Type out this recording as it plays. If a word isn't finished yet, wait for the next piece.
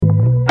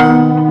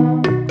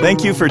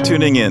Thank you for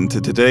tuning in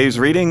to today's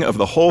reading of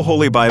the whole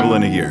Holy Bible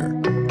in a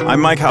year. I'm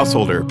Mike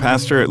Householder,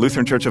 pastor at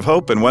Lutheran Church of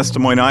Hope in West Des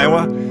Moines,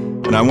 Iowa,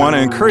 and I want to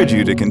encourage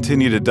you to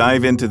continue to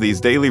dive into these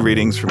daily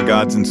readings from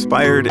God's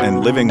inspired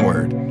and living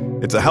Word.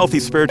 It's a healthy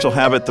spiritual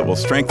habit that will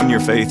strengthen your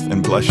faith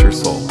and bless your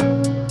soul.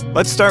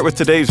 Let's start with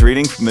today's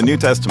reading from the New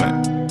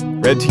Testament,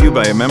 read to you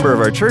by a member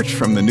of our church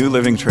from the New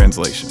Living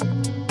Translation.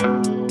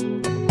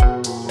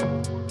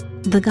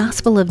 The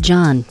Gospel of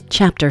John,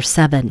 chapter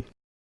 7.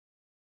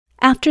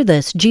 After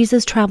this,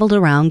 Jesus traveled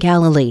around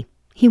Galilee.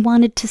 He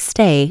wanted to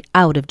stay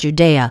out of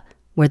Judea,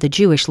 where the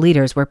Jewish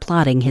leaders were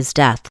plotting his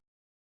death.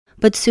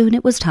 But soon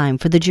it was time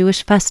for the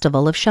Jewish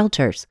festival of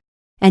shelters,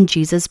 and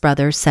Jesus'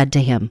 brothers said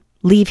to him,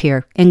 "Leave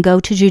here and go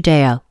to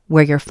Judea,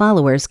 where your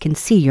followers can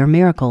see your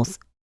miracles.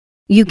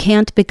 You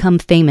can't become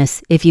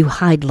famous if you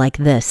hide like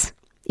this.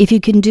 If you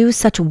can do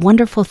such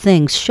wonderful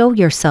things, show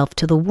yourself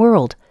to the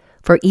world,"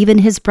 for even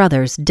his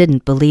brothers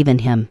didn't believe in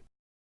him.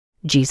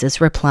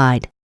 Jesus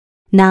replied,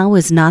 "Now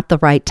is not the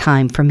right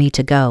time for me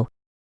to go,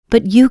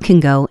 but you can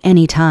go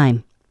any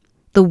time.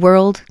 The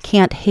world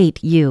can't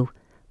hate you,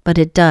 but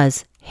it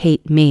does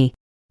hate me,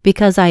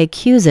 because I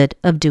accuse it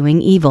of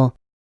doing evil.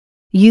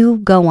 You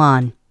go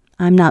on.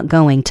 I'm not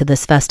going to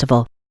this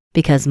festival,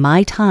 because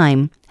my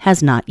time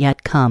has not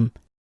yet come."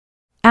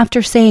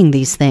 After saying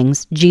these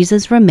things,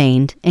 Jesus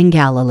remained in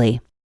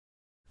Galilee.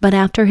 But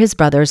after his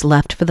brothers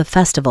left for the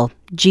festival,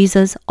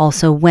 Jesus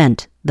also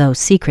went, though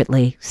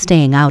secretly,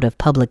 staying out of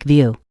public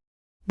view.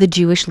 The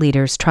Jewish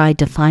leaders tried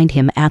to find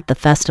him at the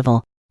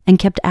festival and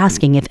kept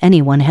asking if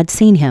anyone had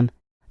seen him.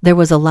 There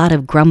was a lot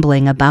of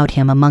grumbling about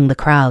him among the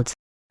crowds.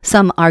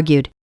 Some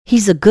argued,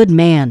 "He's a good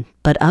man,"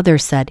 but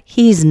others said,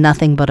 "He's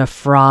nothing but a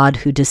fraud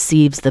who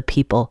deceives the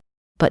people."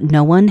 But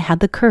no one had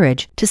the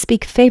courage to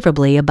speak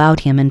favorably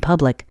about him in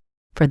public,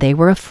 for they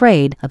were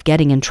afraid of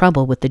getting in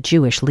trouble with the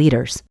Jewish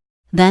leaders.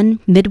 Then,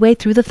 midway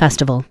through the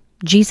festival,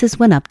 Jesus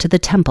went up to the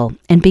temple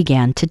and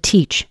began to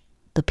teach.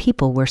 The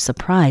people were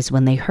surprised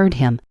when they heard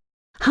him.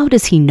 "How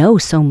does he know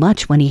so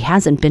much when he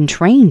hasn't been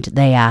trained?"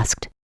 they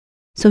asked.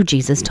 So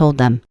Jesus told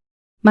them,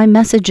 "My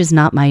message is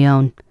not my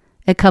own.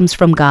 It comes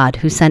from God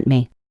who sent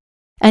me.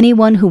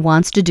 Anyone who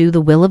wants to do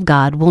the will of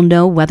God will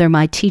know whether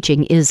my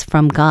teaching is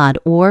from God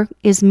or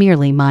is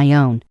merely my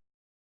own.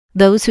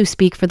 Those who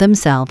speak for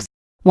themselves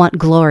want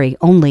glory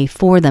only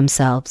for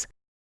themselves,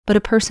 but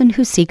a person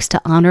who seeks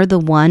to honor the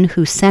one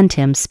who sent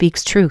him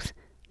speaks truth,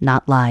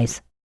 not lies.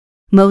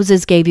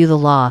 Moses gave you the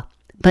law,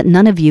 but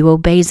none of you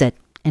obeys it.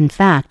 In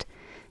fact,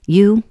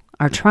 you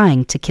are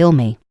trying to kill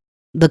me."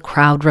 The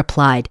crowd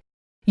replied,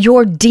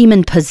 "You're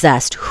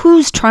demon-possessed.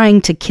 Who's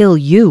trying to kill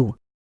you?"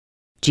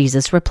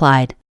 Jesus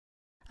replied,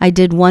 "I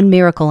did one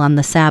miracle on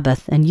the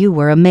Sabbath, and you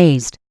were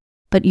amazed.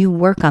 But you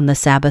work on the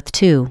Sabbath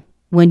too,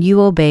 when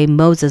you obey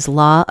Moses'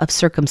 law of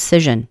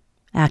circumcision.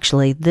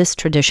 Actually, this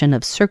tradition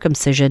of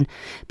circumcision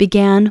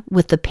began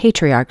with the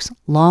patriarchs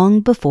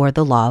long before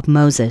the law of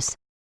Moses.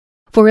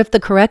 For if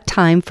the correct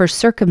time for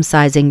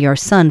circumcising your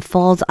son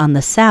falls on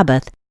the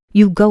Sabbath,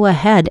 you go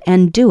ahead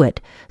and do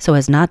it, so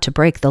as not to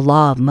break the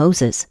law of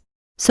Moses.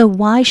 So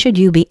why should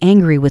you be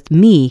angry with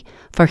me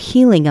for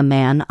healing a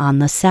man on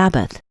the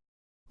Sabbath?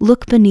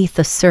 Look beneath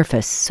the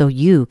surface so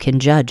you can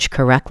judge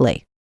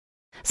correctly."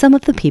 Some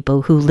of the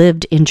people who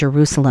lived in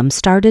Jerusalem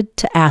started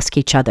to ask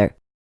each other,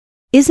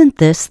 "Isn't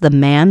this the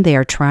man they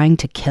are trying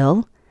to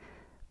kill?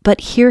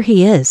 But here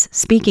he is,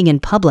 speaking in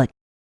public,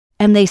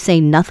 and they say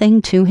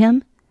nothing to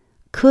him?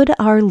 Could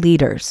our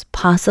leaders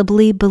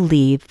possibly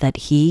believe that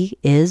he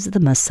is the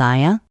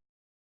Messiah?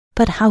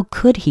 But how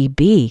could he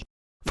be?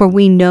 For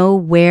we know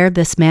where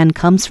this man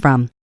comes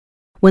from.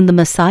 When the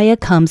Messiah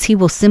comes, he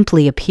will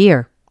simply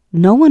appear.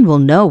 No one will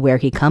know where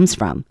he comes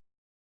from."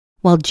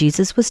 While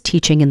Jesus was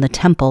teaching in the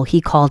temple, he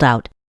called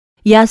out,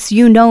 "Yes,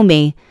 you know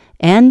me,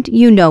 and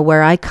you know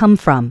where I come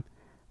from.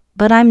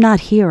 But I'm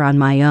not here on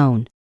my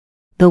own.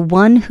 The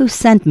one who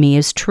sent me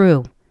is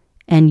true,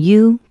 and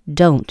you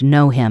don't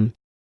know him.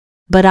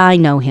 But I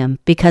know him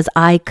because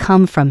I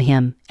come from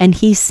him, and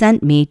he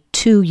sent me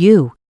to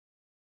you."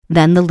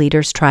 Then the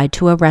leaders tried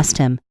to arrest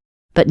him,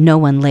 but no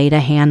one laid a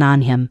hand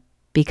on him,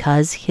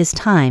 because his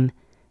time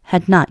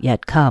had not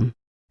yet come.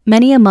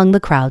 Many among the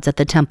crowds at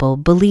the temple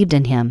believed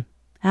in him.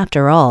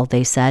 "After all,"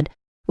 they said,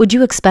 "would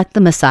you expect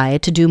the Messiah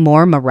to do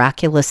more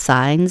miraculous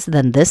signs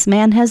than this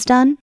man has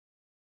done?"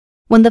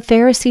 When the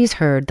Pharisees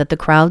heard that the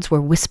crowds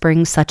were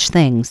whispering such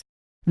things,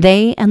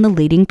 they and the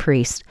leading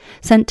priests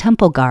sent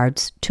temple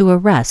guards to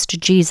arrest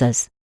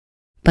Jesus.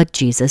 But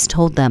Jesus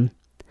told them,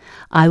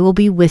 "I will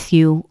be with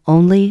you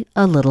only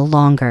a little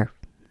longer.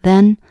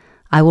 Then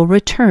I will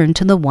return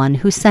to the one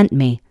who sent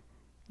me.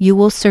 You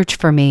will search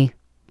for me,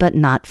 but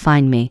not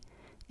find me,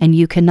 and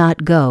you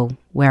cannot go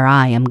where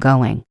I am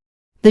going."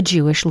 The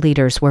Jewish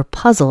leaders were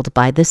puzzled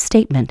by this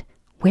statement.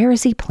 Where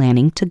is he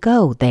planning to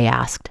go, they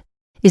asked.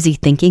 Is he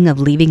thinking of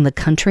leaving the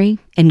country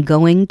and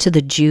going to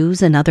the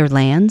Jews in other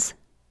lands?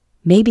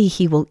 Maybe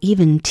he will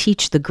even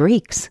teach the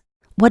Greeks.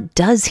 What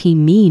does he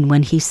mean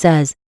when he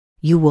says,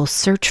 "You will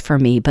search for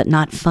me but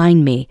not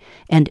find me,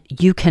 and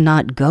you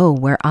cannot go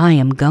where I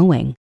am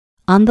going"?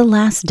 On the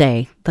last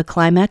day, the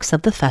climax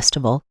of the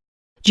festival,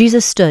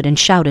 Jesus stood and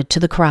shouted to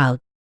the crowd,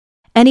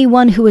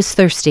 "Anyone who is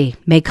thirsty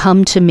may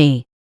come to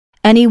me.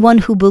 Anyone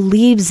who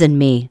believes in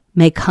me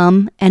may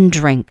come and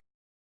drink.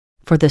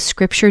 For the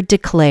Scripture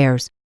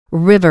declares,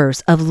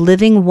 rivers of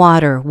living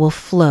water will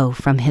flow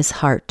from his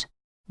heart."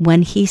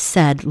 When he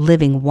said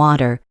living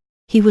water,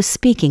 he was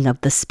speaking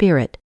of the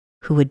Spirit,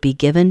 who would be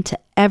given to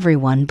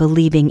everyone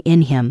believing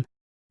in him.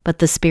 But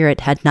the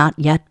Spirit had not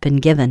yet been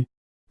given,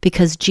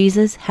 because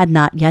Jesus had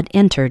not yet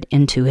entered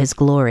into his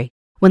glory.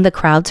 When the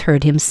crowds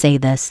heard him say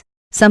this,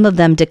 some of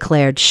them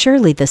declared,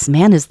 "Surely this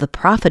man is the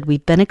prophet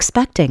we've been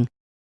expecting."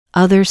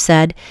 Others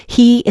said,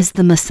 "He is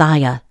the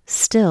Messiah."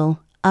 Still,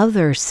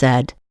 others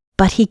said,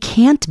 "But he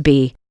can't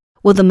be.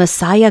 Will the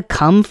Messiah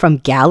come from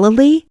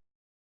Galilee?"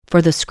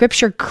 For the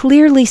Scripture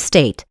clearly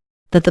state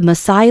that the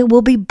Messiah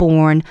will be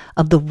born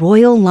of the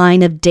royal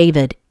line of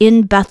David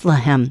in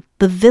Bethlehem,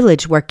 the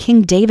village where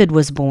King David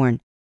was born.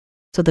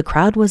 So the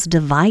crowd was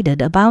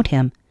divided about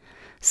him.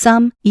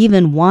 Some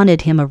even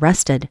wanted him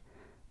arrested,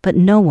 but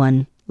no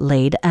one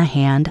laid a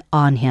hand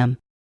on him.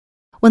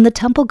 When the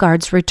temple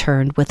guards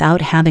returned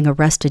without having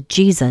arrested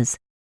Jesus,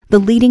 the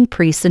leading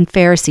priests and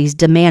Pharisees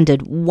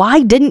demanded,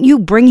 "Why didn't you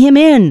bring him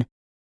in?"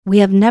 "We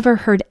have never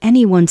heard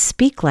anyone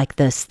speak like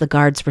this," the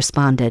guards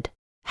responded.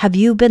 "Have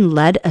you been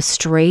led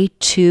astray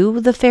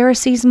too?" the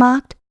Pharisees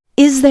mocked.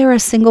 "Is there a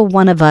single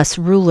one of us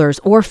rulers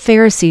or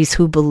Pharisees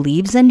who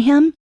believes in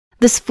him?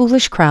 This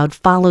foolish crowd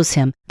follows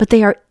him, but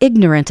they are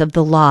ignorant of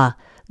the law.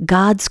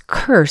 God's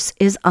curse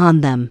is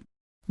on them."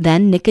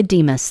 Then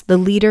Nicodemus, the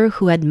leader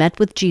who had met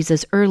with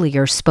Jesus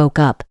earlier, spoke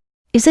up.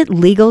 "Is it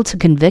legal to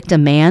convict a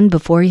man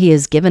before he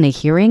is given a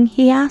hearing?"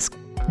 he asked.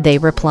 They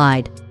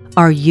replied,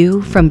 "Are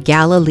you from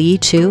Galilee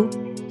too?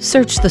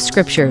 Search the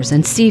Scriptures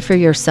and see for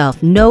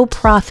yourself. No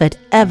prophet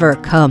ever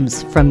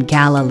comes from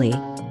Galilee."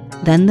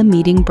 Then the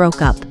meeting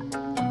broke up,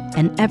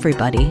 and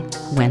everybody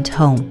went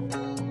home.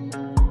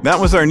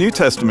 That was our New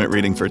Testament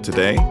reading for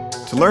today.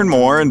 To learn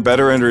more and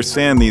better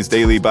understand these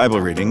daily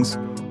Bible readings,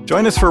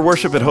 join us for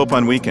Worship at Hope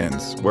on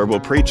weekends, where we'll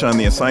preach on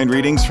the assigned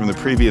readings from the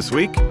previous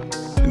week,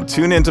 and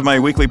tune into my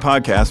weekly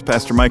podcast,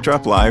 Pastor Mike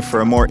Drop Live,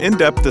 for a more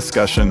in-depth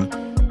discussion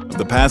of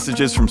the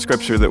passages from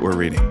Scripture that we're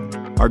reading.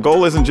 Our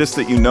goal isn't just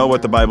that you know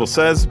what the Bible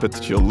says, but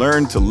that you'll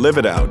learn to live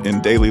it out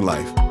in daily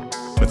life.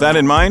 With that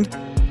in mind,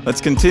 let's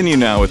continue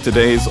now with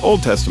today's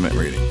Old Testament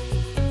reading.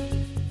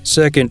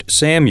 2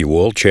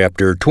 Samuel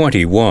chapter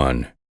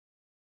 21.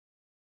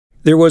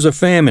 There was a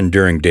famine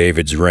during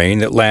David's reign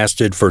that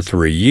lasted for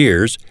 3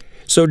 years,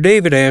 so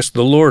David asked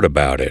the Lord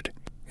about it.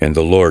 And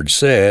the Lord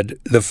said,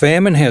 "The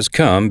famine has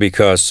come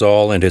because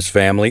Saul and his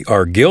family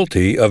are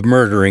guilty of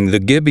murdering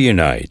the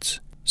Gibeonites."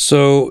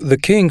 So the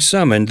king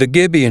summoned the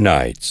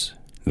Gibeonites.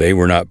 They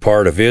were not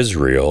part of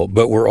Israel,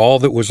 but were all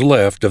that was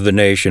left of the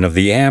nation of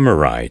the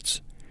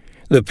Amorites.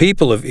 The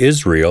people of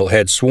Israel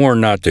had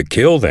sworn not to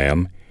kill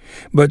them,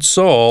 but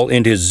Saul,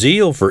 in his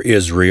zeal for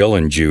Israel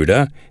and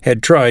Judah,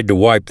 had tried to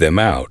wipe them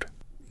out.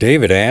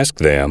 David asked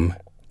them,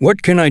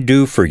 "What can I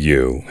do for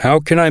you? How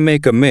can I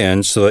make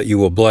amends so that you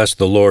will bless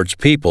the Lord's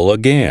people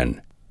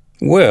again?"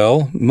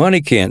 "Well,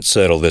 money can't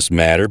settle this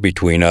matter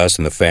between us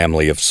and the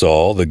family of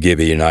Saul," the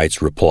Gibeonites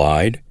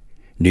replied.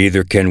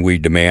 "Neither can we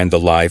demand the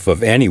life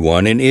of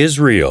anyone in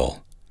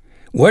Israel."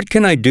 "What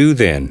can I do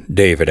then?"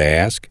 David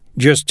asked.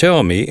 "Just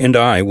tell me, and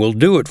I will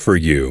do it for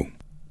you."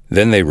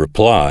 Then they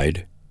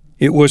replied,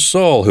 "It was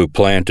Saul who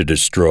planned to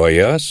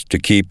destroy us, to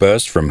keep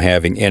us from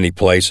having any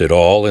place at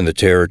all in the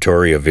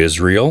territory of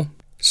Israel.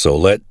 So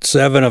let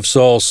 7 of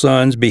Saul's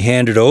sons be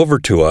handed over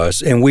to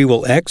us, and we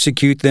will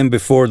execute them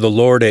before the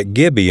Lord at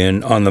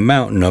Gibeon on the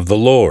mountain of the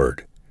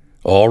Lord."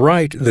 "All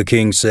right," the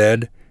king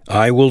said,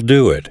 "I will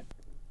do it."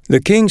 The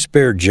king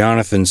spared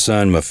Jonathan's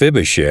son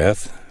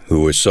Mephibosheth,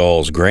 who was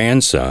Saul's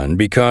grandson,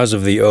 because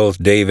of the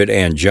oath David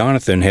and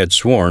Jonathan had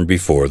sworn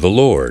before the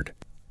Lord.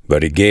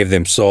 But he gave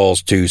them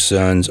Saul's 2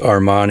 sons,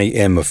 Armani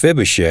and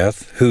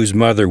Mephibosheth, whose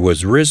mother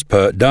was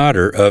Rizpah,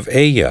 daughter of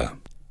Aiah.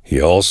 He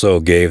also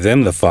gave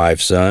them the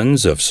 5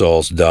 sons of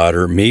Saul's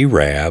daughter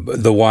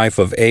Merab, the wife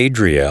of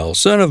Adriel,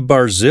 son of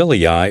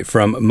Barzillai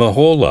from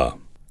Meholah.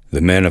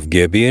 The men of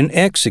Gibeon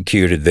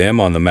executed them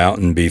on the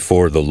mountain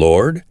before the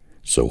Lord,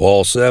 so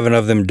all 7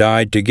 of them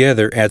died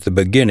together at the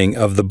beginning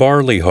of the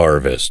barley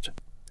harvest.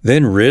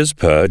 Then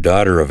Rizpah,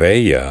 daughter of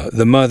Aiah,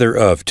 the mother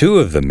of 2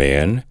 of the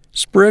men,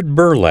 spread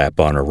burlap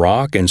on a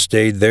rock and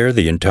stayed there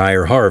the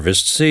entire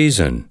harvest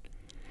season.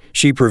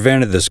 She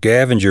prevented the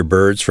scavenger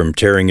birds from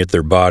tearing at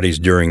their bodies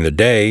during the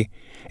day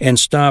and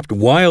stopped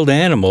wild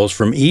animals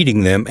from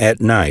eating them at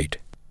night.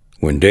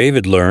 When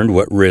David learned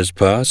what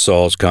Rizpah,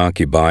 Saul's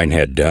concubine,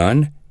 had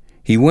done,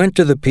 he went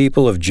to the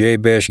people of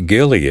Jabesh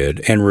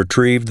Gilead and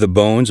retrieved the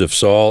bones of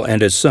Saul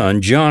and his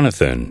son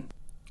Jonathan.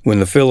 When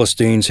the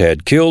Philistines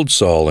had killed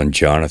Saul and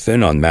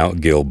Jonathan on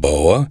Mount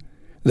Gilboa,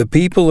 the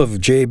people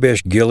of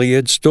Jabesh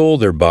Gilead stole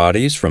their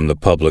bodies from the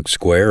public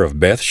square of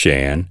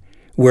Bethshan,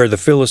 where the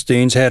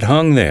Philistines had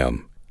hung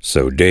them.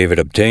 So David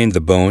obtained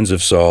the bones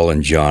of Saul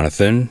and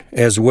Jonathan,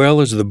 as well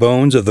as the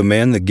bones of the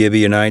men the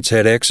Gibeonites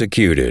had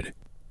executed.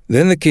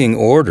 Then the king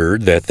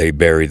ordered that they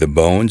bury the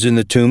bones in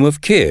the tomb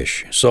of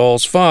Kish,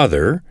 Saul's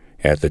father,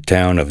 at the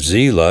town of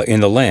Zelah in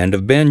the land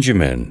of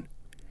Benjamin.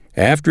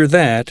 After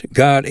that,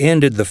 God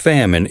ended the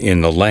famine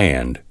in the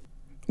land.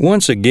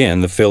 Once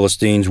again the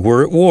Philistines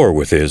were at war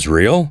with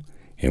Israel,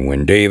 and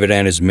when David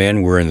and his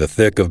men were in the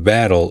thick of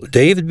battle,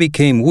 David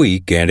became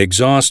weak and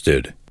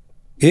exhausted.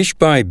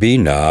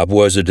 Ishbi-Benob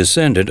was a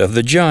descendant of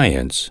the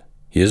giants.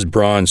 His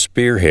bronze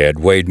spearhead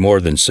weighed more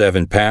than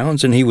 7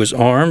 pounds, and he was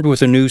armed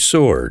with a new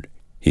sword.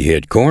 He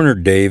had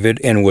cornered David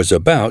and was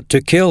about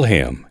to kill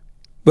him.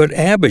 But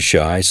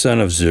Abishai,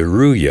 son of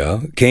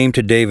Zeruiah, came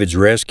to David's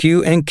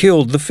rescue and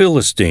killed the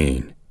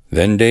Philistine.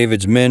 Then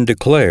David's men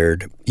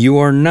declared, "You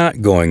are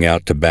not going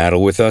out to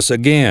battle with us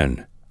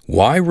again.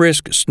 Why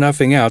risk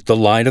snuffing out the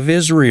light of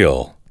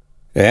Israel?"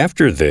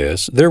 After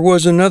this, there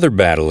was another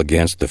battle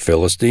against the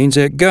Philistines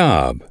at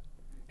Gob.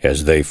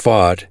 As they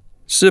fought,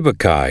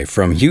 Sibbecai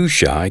from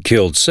Hushai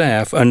killed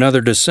Saph,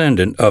 another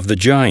descendant of the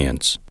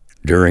giants.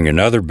 During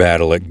another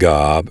battle at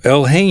Gob,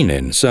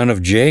 Elhanan, son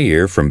of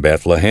Jair from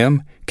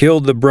Bethlehem,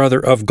 killed the brother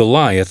of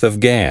Goliath of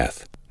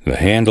Gath. The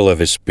handle of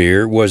his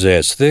spear was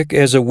as thick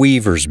as a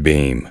weaver's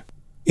beam.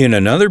 In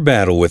another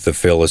battle with the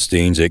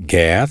Philistines at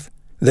Gath,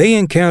 they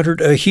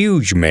encountered a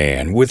huge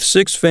man with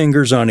 6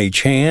 fingers on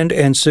each hand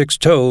and 6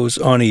 toes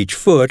on each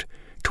foot,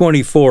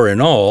 24 in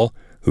all,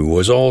 who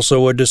was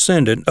also a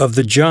descendant of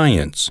the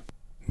giants.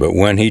 But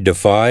when he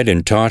defied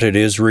and taunted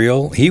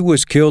Israel, he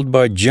was killed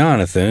by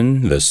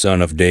Jonathan, the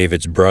son of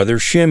David's brother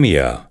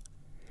Shimeah.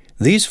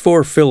 These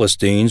 4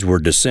 Philistines were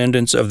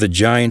descendants of the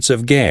giants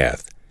of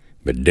Gath,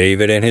 but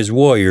David and his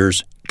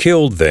warriors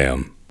killed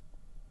them.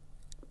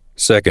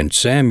 2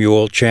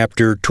 Samuel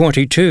chapter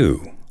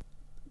 22.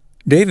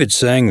 David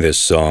sang this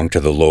song to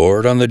the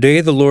Lord on the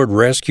day the Lord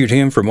rescued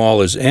him from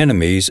all his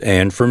enemies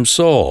and from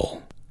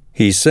Saul.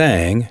 He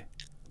sang,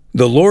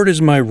 "The Lord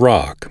is my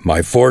rock,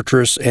 my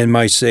fortress, and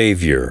my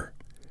Savior.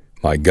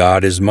 My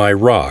God is my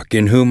rock,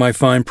 in whom I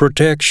find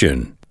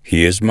protection.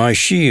 He is my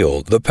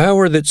shield, the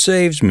power that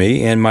saves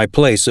me, and my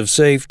place of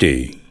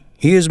safety.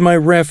 He is my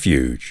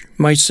refuge,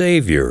 my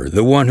Savior,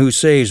 the one who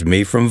saves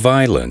me from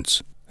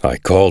violence. I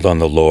called on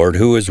the Lord,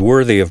 who is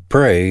worthy of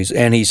praise,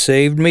 and He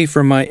saved me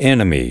from my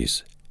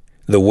enemies.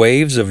 The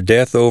waves of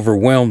death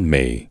overwhelmed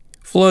me.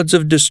 Floods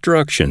of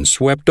destruction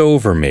swept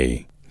over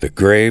me. The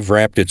grave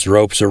wrapped its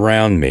ropes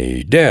around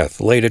me.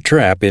 Death laid a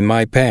trap in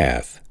my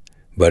path.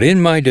 But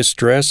in my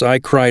distress I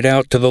cried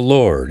out to the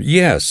Lord.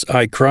 Yes,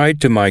 I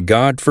cried to my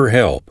God for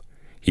help.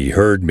 He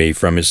heard me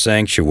from His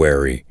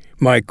sanctuary.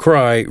 My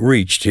cry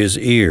reached His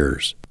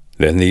ears.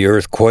 Then the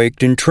earth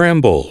quaked and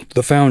trembled.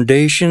 The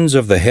foundations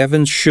of the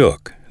heavens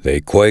shook. They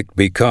quaked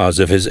because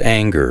of His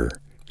anger.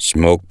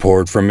 Smoke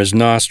poured from His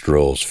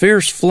nostrils.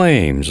 Fierce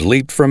flames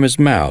leaped from His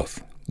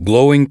mouth.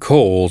 Glowing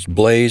coals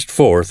blazed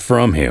forth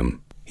from Him.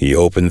 He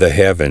opened the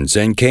heavens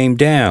and came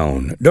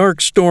down.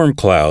 Dark storm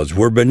clouds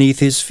were beneath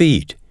His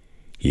feet.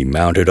 He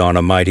mounted on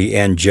a mighty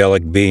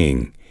angelic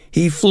being.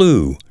 He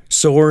flew,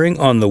 soaring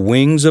on the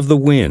wings of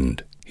the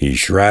wind. He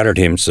shrouded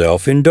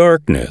Himself in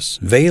darkness,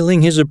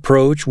 veiling His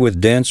approach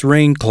with dense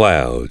rain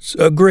clouds.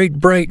 A great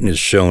brightness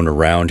shone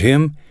around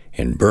Him,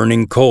 and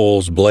burning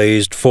coals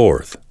blazed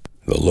forth.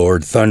 The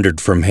Lord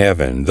thundered from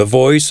heaven. The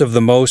voice of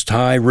the Most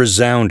High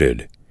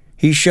resounded.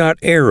 He shot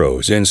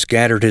arrows and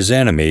scattered His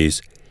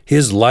enemies.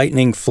 His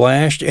lightning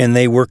flashed, and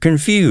they were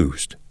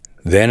confused.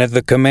 Then at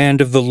the command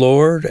of the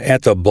Lord,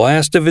 at the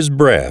blast of His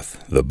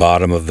breath, the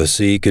bottom of the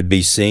sea could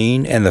be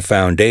seen, and the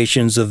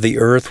foundations of the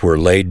earth were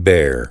laid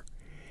bare.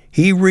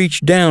 He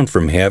reached down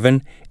from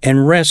heaven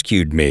and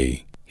rescued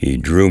me. He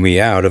drew me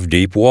out of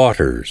deep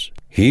waters.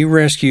 He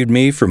rescued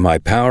me from my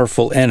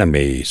powerful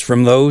enemies,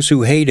 from those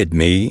who hated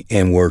me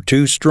and were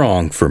too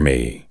strong for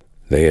me.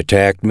 They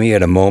attacked me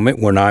at a moment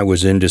when I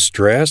was in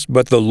distress,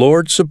 but the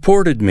Lord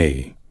supported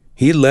me.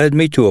 He led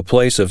me to a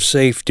place of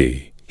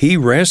safety. He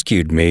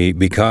rescued me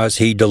because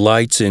He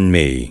delights in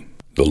me.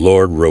 The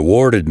Lord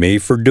rewarded me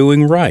for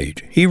doing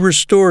right. He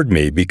restored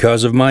me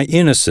because of my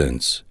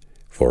innocence.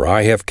 For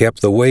I have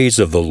kept the ways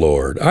of the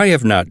Lord. I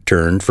have not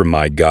turned from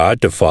my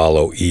God to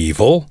follow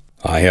evil.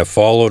 I have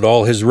followed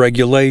all His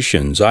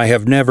regulations. I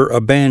have never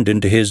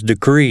abandoned His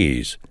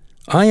decrees.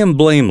 I am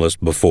blameless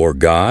before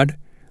God.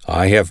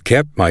 I have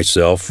kept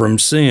myself from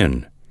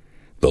sin.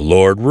 The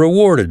Lord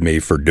rewarded me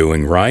for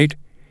doing right.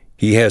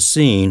 He has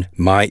seen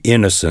my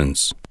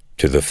innocence.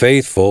 To the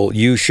faithful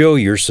you show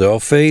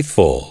yourself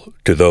faithful.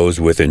 To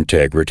those with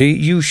integrity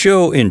you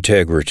show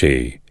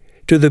integrity.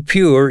 To the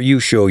pure you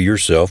show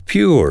yourself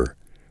pure.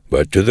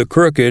 But to the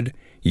crooked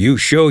you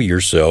show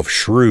yourself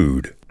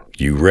shrewd.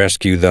 You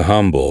rescue the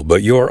humble,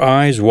 but your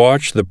eyes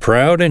watch the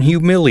proud and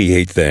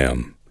humiliate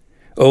them.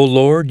 O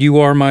Lord, you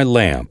are my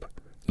lamp.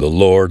 The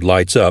Lord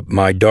lights up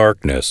my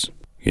darkness.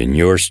 In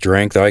your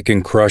strength I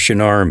can crush an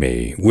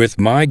army. With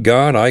my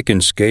God I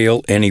can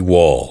scale any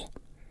wall.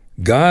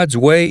 God's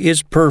way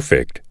is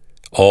perfect.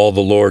 All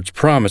the Lord's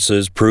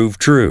promises prove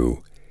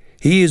true.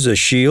 He is a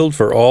shield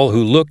for all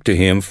who look to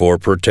Him for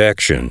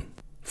protection.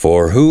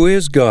 For who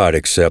is God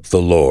except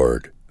the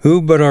Lord?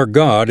 Who but our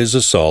God is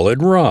a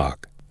solid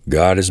rock?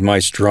 God is my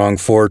strong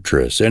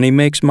fortress, and He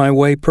makes my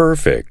way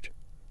perfect.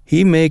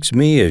 He makes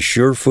me as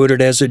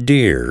sure-footed as a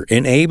deer,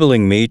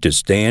 enabling me to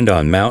stand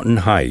on mountain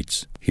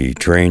heights. He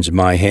trains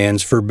my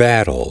hands for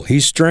battle. He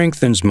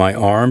strengthens my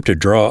arm to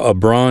draw a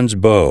bronze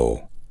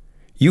bow.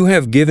 You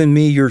have given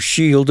me your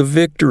shield of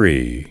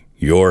victory.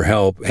 Your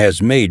help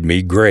has made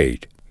me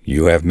great.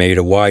 You have made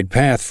a wide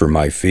path for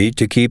my feet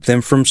to keep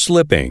them from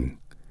slipping.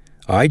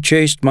 I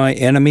chased my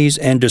enemies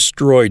and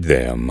destroyed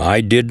them.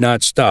 I did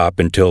not stop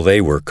until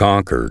they were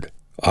conquered.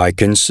 I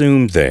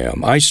consumed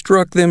them. I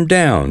struck them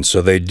down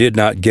so they did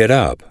not get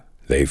up.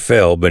 They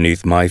fell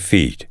beneath my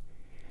feet.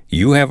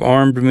 You have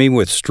armed me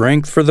with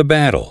strength for the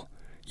battle.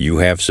 You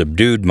have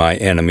subdued my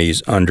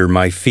enemies under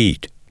my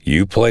feet.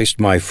 You placed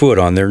my foot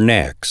on their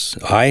necks.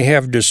 I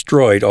have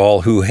destroyed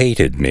all who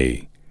hated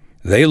me.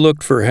 They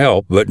looked for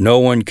help, but no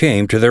one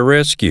came to their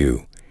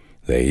rescue.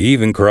 They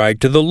even cried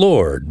to the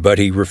Lord, but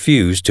He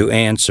refused to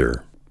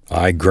answer.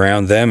 I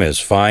ground them as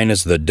fine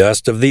as the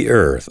dust of the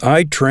earth.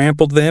 I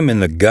trampled them in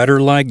the gutter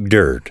like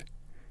dirt.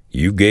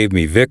 You gave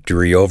me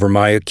victory over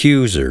my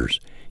accusers.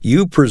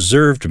 You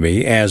preserved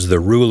me as the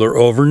ruler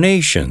over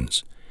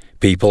nations.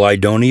 People I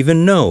don't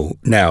even know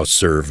now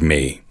serve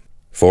me.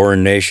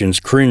 Foreign nations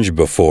cringe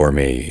before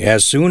me.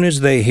 As soon as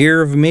they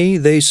hear of me,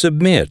 they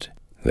submit.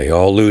 They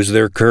all lose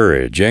their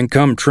courage and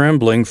come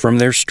trembling from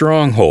their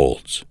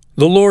strongholds.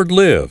 The Lord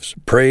lives.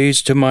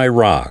 Praise to my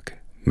rock.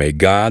 May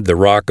God, the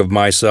rock of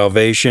my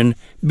salvation,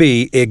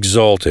 be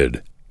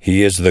exalted.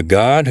 He is the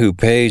God who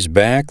pays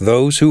back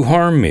those who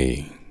harm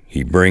me.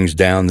 He brings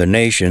down the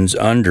nations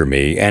under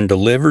me and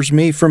delivers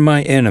me from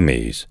my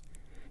enemies.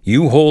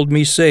 You hold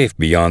me safe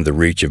beyond the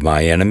reach of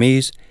my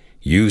enemies.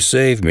 You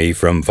save me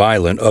from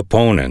violent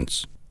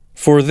opponents.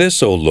 For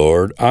this, O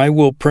Lord, I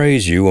will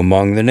praise you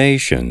among the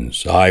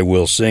nations. I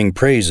will sing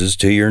praises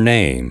to your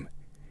name.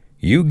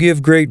 You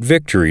give great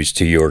victories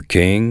to your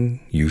king.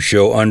 You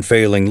show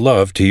unfailing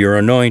love to your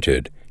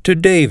anointed, to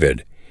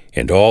David,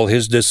 and all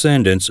his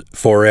descendants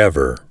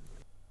forever.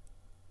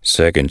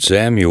 2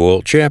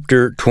 Samuel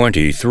chapter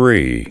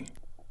 23.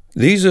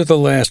 These are the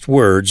last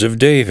words of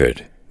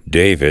David.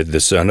 David, the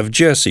son of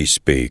Jesse,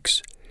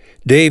 speaks.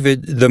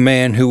 David, the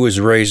man who was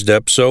raised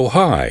up so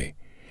high.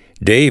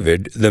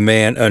 David, the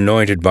man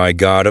anointed by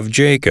God of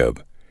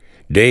Jacob.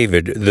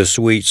 David, the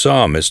sweet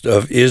psalmist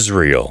of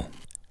Israel.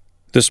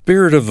 The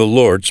Spirit of the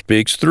Lord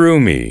speaks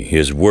through me.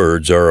 His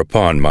words are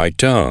upon my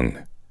tongue.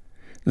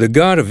 The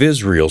God of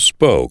Israel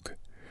spoke.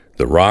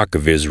 The Rock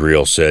of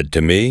Israel said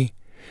to me,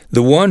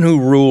 The one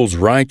who rules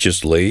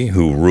righteously,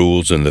 who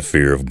rules in the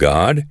fear of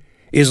God,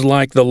 is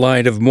like the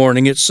light of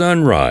morning at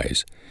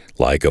sunrise,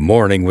 like a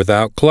morning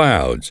without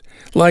clouds,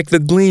 like the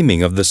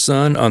gleaming of the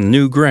sun on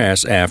new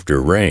grass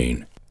after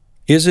rain.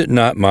 Is it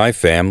not my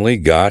family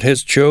God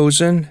has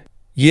chosen?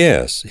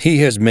 Yes, He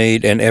has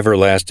made an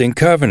everlasting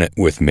covenant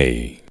with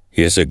me.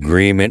 His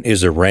agreement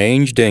is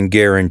arranged and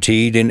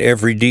guaranteed in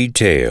every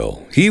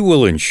detail. He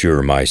will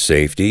ensure my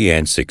safety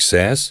and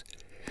success.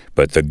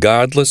 But the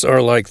godless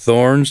are like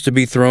thorns to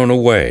be thrown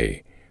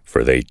away,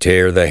 for they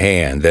tear the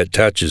hand that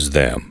touches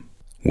them.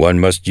 One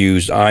must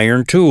use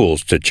iron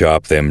tools to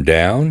chop them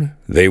down.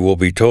 They will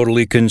be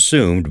totally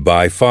consumed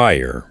by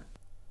fire.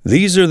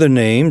 These are the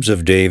names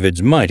of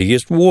David's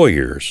mightiest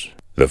warriors.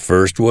 The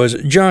first was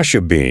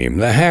Joshabim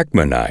the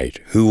Hakmonite,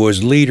 who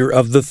was leader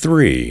of the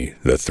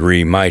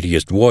three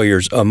mightiest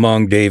warriors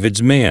among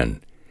David's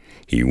men.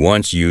 He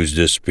once used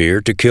a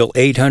spear to kill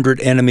 800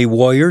 enemy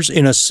warriors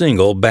in a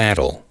single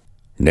battle.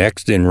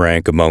 Next in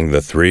rank among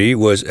the three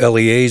was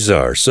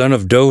Eleazar, son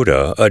of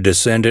Doda, a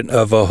descendant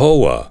of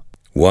Ahoah.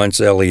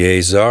 Once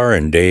Eleazar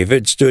and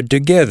David stood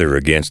together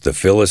against the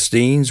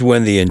Philistines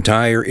when the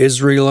entire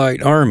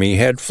Israelite army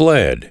had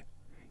fled.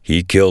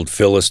 He killed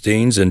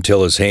Philistines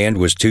until his hand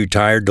was too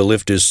tired to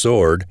lift his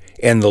sword,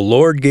 and the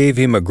Lord gave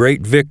him a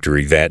great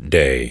victory that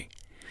day.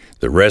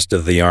 The rest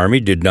of the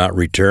army did not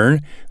return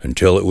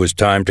until it was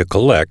time to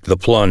collect the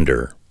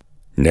plunder.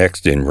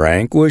 Next in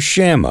rank was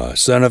Shammah,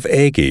 son of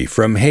Agi,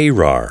 from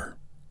Harar.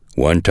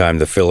 One time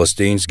the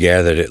Philistines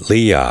gathered at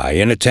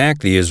Lehi and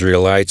attacked the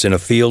Israelites in a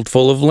field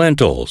full of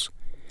lentils.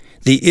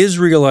 The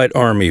Israelite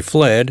army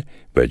fled,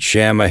 but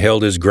Shammah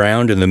held his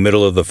ground in the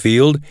middle of the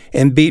field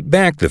and beat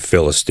back the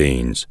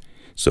Philistines.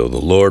 So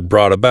the Lord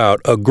brought about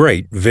a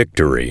great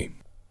victory.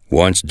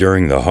 Once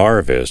during the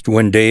harvest,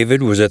 when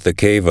David was at the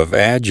cave of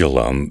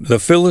Adullam, the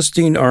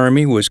Philistine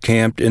army was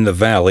camped in the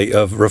valley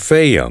of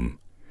Rephaim.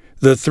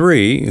 The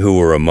three, who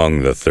were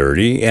among the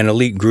 30, an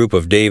elite group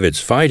of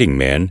David's fighting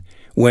men,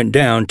 went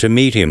down to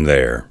meet him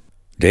there.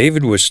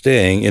 David was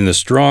staying in the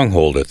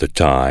stronghold at the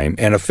time,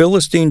 and a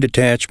Philistine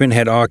detachment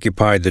had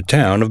occupied the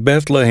town of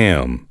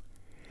Bethlehem.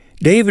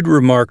 David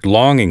remarked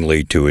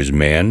longingly to his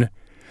men,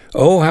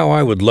 "Oh, how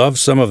I would love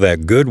some of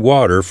that good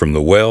water from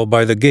the well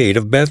by the gate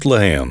of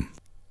Bethlehem."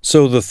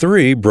 So the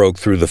three broke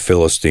through the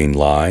Philistine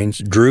lines,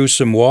 drew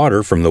some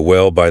water from the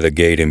well by the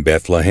gate in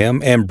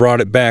Bethlehem, and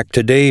brought it back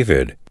to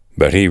David.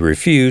 But he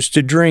refused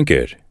to drink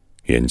it.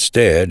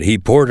 Instead, he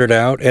poured it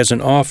out as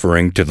an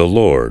offering to the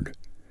Lord.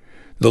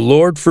 "The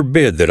Lord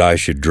forbid that I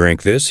should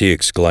drink this," he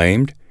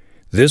exclaimed.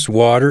 This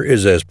water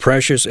is as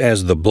precious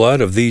as the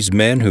blood of these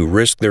men who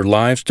risked their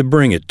lives to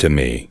bring it to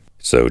me."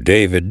 So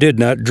David did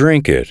not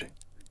drink it.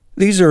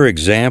 These are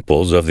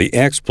examples of the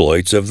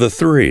exploits of the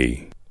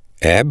three.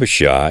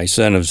 Abishai,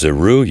 son of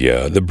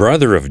Zeruiah, the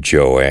brother of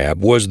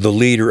Joab, was the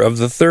leader of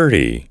the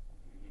 30.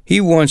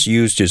 He once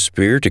used his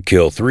spear to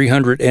kill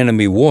 300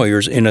 enemy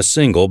warriors in a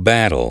single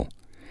battle.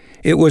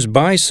 It was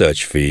by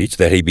such feats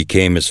that he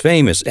became as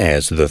famous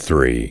as the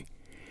three.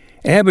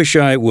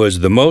 Abishai was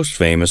the most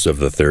famous of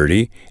the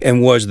 30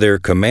 and was their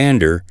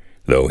commander,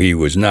 though he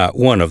was not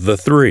one of the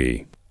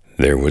three.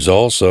 There was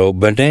also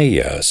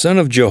Benaiah, son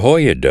of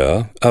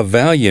Jehoiada, a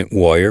valiant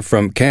warrior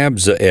from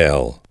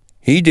Kabzeel.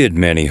 He did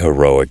many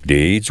heroic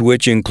deeds,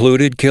 which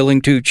included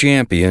killing 2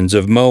 champions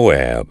of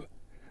Moab.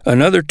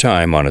 Another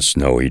time on a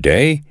snowy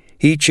day,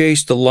 he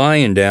chased a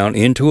lion down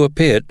into a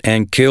pit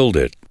and killed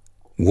it.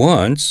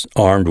 Once,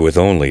 armed with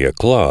only a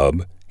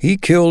club, he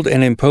killed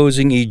an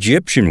imposing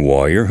Egyptian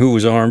warrior who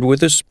was armed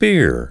with a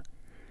spear.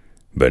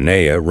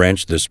 Benaiah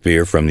wrenched the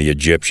spear from the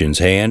Egyptian's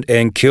hand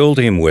and killed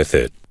him with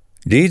it.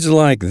 Deeds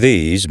like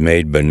these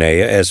made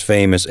Benaiah as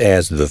famous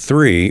as the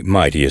 3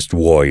 mightiest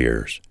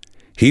warriors.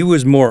 He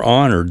was more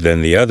honored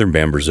than the other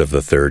members of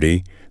the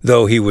 30,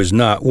 though he was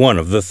not one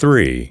of the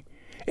 3,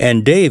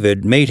 and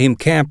David made him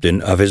captain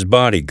of his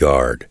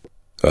bodyguard.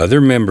 Other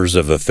members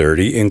of the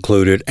 30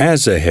 included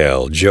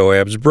Asahel,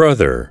 Joab's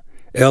brother,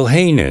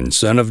 Elhanan,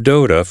 son of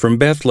Doda from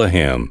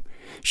Bethlehem,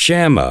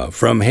 Shammah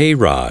from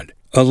Harod,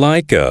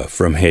 Elika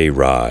from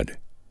Harod,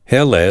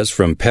 Helez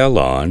from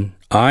Pelon,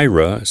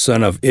 Ira,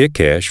 son of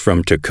Ikesh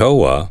from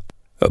Tekoa,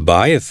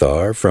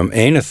 Abiathar from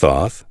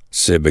Anathoth,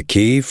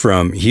 Sibaki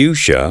from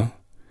Husha,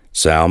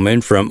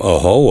 Salmon from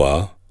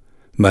Ahoah,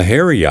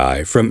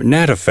 Maharai from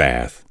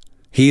Netophath,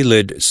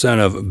 Helid, son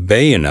of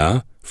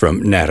Baanah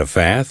from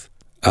Netophath,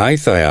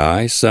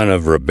 Ithai, son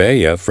of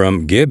Rebeah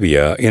from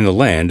Gibeah in the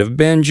land of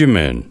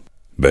Benjamin,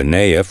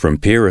 Benaiah from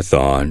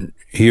Pirathon,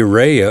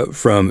 Hiriah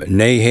from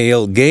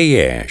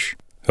Nahal-Gaash,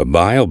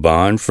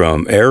 Abialban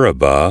from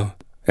Arabah,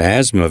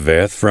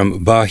 Asmaveth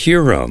from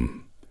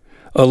Bahurim,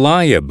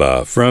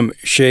 Eliabah from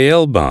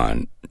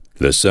Shealban,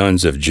 the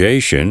sons of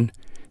Jashan,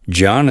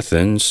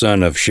 Jonathan,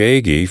 son of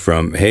Shagi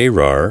from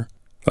Harar,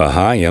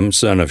 Ahiam,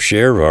 son of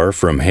Sherar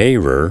from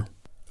Harar,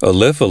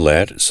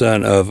 Eliphalet,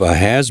 son of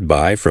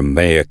Ahasbai from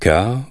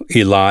Maacah,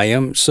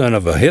 Eliam, son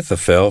of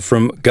Ahithophel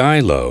from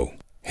Gilo,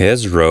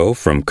 Hezro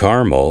from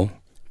Carmel,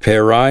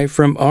 Perai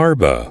from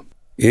Arba,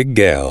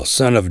 Igal,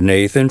 son of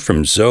Nathan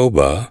from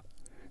Zobah,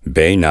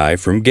 Bani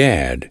from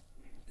Gad,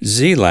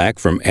 Zelak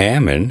from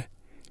Ammon,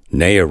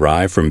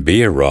 Naarai from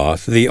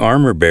Beeroth, the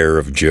armor-bearer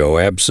of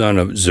Joab, son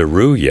of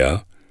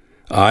Zeruiah,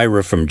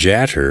 Ira from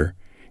Jatir,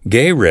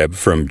 Gareb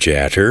from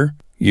Jatir,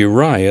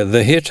 Uriah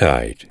the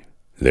Hittite.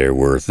 There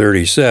were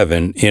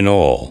 37 in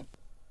all.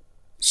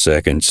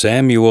 2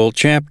 Samuel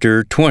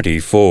chapter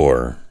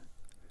 24.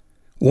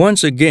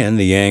 Once again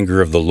the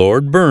anger of the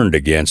Lord burned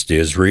against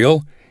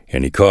Israel,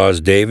 and he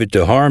caused David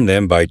to harm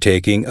them by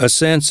taking a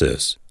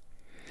census.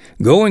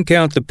 "Go and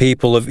count the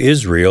people of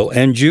Israel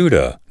and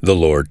Judah," the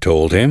Lord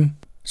told him.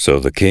 So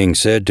the king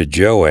said to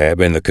Joab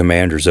and the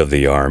commanders of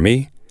the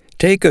army,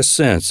 "Take a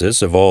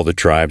census of all the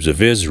tribes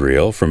of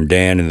Israel, from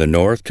Dan in the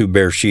north to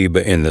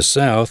Beersheba in the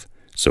south,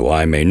 so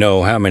I may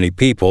know how many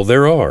people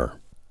there are."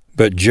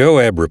 But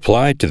Joab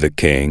replied to the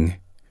king,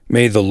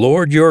 "May the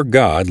Lord your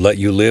God let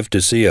you live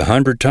to see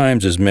 100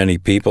 times as many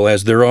people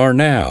as there are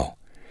now.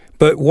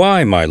 But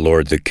why, my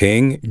lord the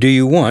king, do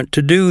you want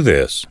to do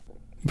this?"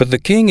 But the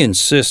king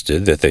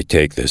insisted that they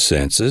take the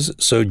census,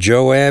 so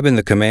Joab and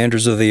the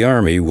commanders of the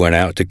army went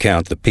out to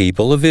count the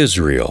people of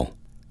Israel.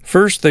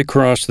 First they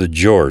crossed the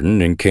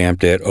Jordan and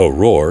camped at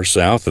Aroer,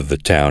 south of the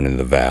town in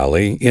the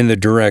valley, in the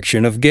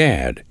direction of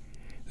Gad.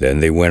 Then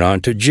they went on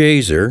to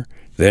Jazer,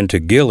 then to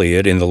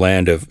Gilead in the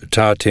land of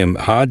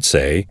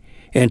Tahtim-Hodse,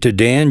 and to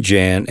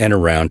Dan-Jan and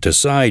around to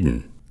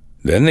Sidon.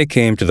 Then they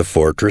came to the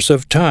fortress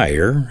of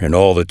Tyre and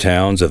all the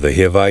towns of the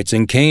Hivites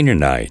and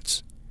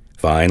Canaanites.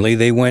 Finally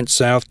they went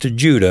south to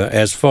Judah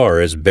as far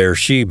as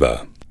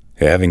Beersheba.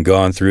 Having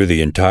gone through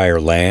the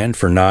entire land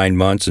for 9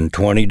 months and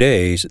 20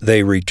 days,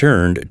 they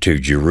returned to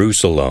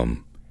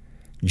Jerusalem.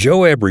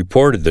 Joab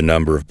reported the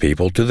number of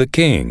people to the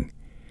king.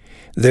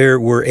 There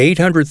were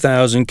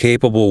 800,000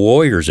 capable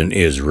warriors in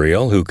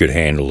Israel who could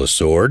handle a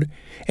sword,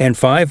 and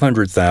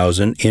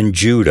 500,000 in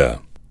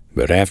Judah.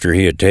 But after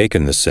he had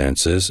taken the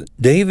census,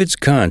 David's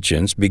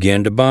conscience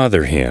began to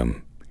bother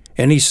him,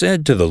 and he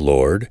said to the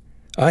Lord,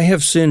 "I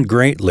have sinned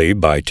greatly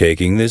by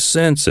taking this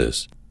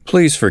census.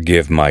 Please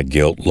forgive my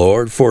guilt,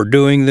 Lord, for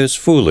doing this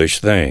foolish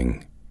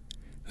thing."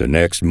 The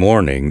next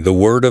morning the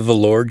word of the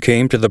Lord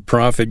came to the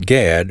prophet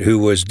Gad, who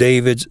was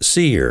David's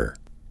seer.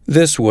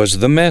 This was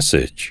the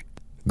message: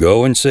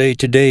 "Go and say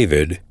to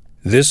David,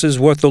 'This is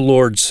what the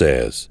Lord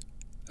says.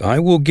 I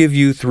will give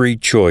you 3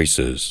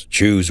 choices.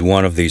 Choose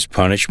one of these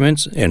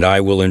punishments, and I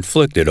will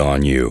inflict it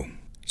on you.'"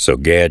 So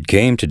Gad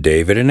came to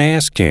David and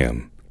asked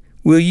him,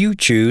 "Will you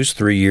choose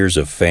 3 years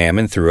of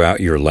famine throughout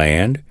your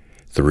land,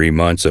 3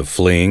 months of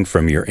fleeing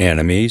from your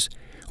enemies,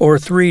 or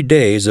 3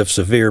 days of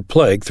severe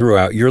plague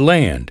throughout your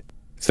land?"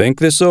 Think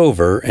this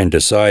over and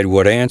decide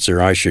what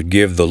answer I should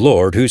give the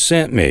Lord who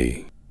sent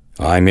me.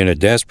 I'm in a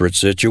desperate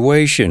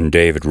situation,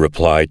 David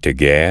replied to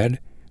Gad,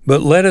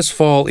 but let us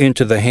fall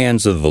into the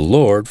hands of the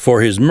Lord, for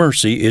his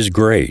mercy is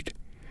great.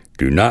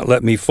 Do not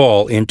let me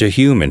fall into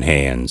human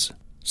hands.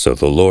 So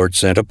the Lord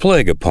sent a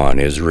plague upon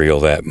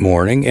Israel that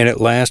morning, and it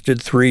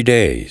lasted 3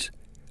 days.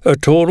 A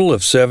total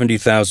of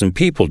 70,000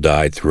 people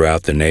died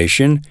throughout the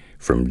nation,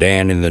 from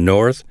Dan in the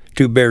north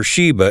to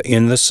Beersheba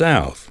in the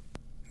south.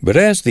 But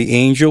as the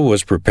angel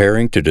was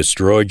preparing to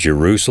destroy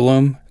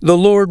Jerusalem, the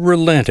Lord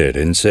relented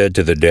and said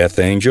to the death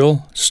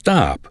angel,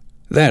 "Stop,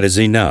 that is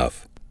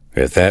enough."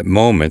 At that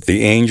moment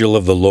the angel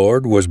of the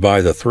Lord was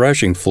by the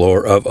threshing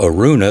floor of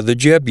Araunah the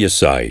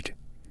Jebusite.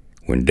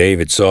 When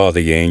David saw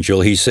the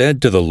angel, he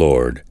said to the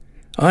Lord,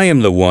 "I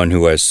am the one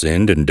who has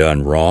sinned and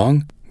done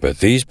wrong, but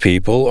these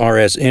people are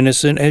as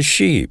innocent as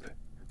sheep.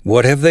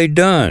 What have they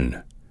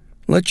done?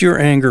 Let your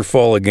anger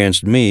fall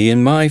against me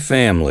and my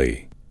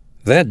family."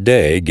 That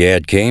day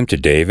Gad came to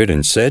David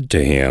and said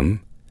to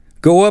him,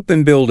 "Go up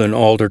and build an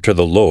altar to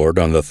the Lord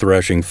on the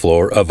threshing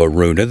floor of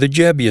Araunah the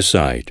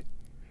Jebusite."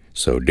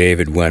 So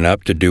David went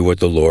up to do what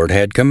the Lord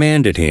had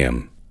commanded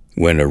him.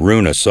 When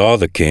Araunah saw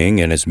the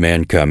king and his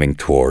men coming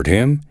toward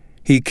him,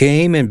 he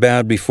came and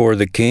bowed before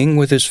the king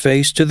with his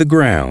face to the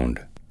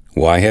ground.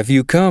 "Why have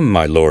you come,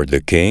 my lord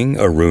the king?"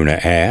 Araunah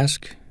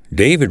asked.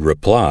 David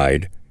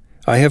replied,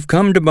 "I have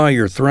come to buy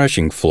your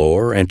threshing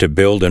floor and to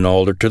build an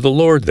altar to the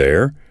Lord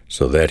there,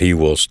 so that he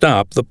will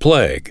stop the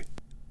plague."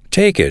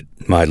 "Take it,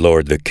 my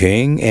lord the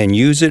king, and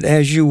use it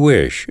as you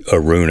wish,"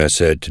 Araunah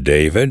said to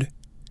David.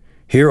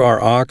 "Here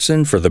are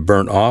oxen for the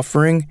burnt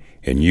offering,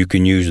 and you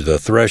can use the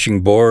threshing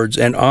boards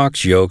and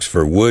ox yokes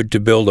for wood to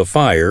build a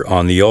fire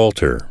on the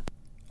altar.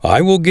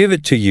 I will give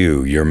it to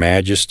you, your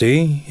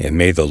majesty, and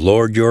may the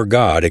Lord your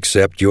God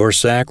accept your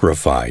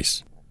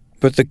sacrifice."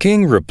 But the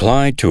king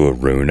replied to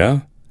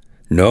Araunah,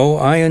 "No,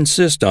 I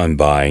insist on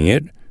buying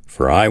it,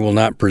 for I will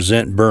not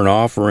present burnt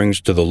offerings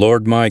to the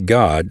Lord my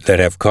God that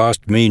have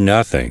cost me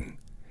nothing."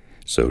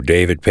 So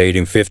David paid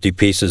him 50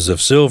 pieces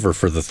of silver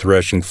for the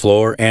threshing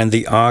floor and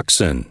the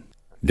oxen.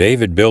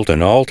 David built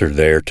an altar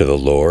there to the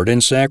Lord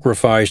and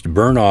sacrificed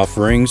burnt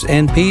offerings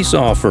and peace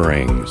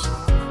offerings.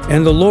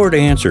 And the Lord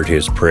answered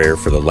his prayer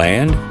for the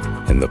land,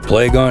 and the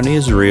plague on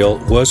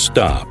Israel was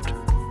stopped.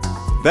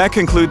 That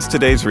concludes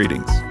today's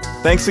readings.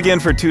 Thanks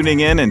again for tuning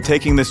in and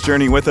taking this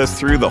journey with us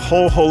through the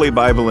whole Holy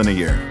Bible in a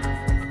year.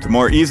 To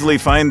more easily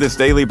find this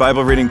daily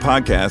Bible reading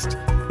podcast,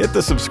 hit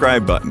the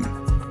subscribe button.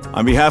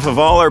 On behalf of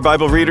all our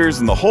Bible readers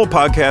and the whole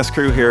podcast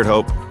crew here at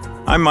Hope,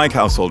 I'm Mike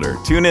Householder.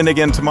 Tune in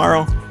again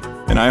tomorrow,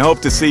 and I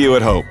hope to see you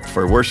at Hope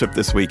for worship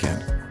this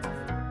weekend.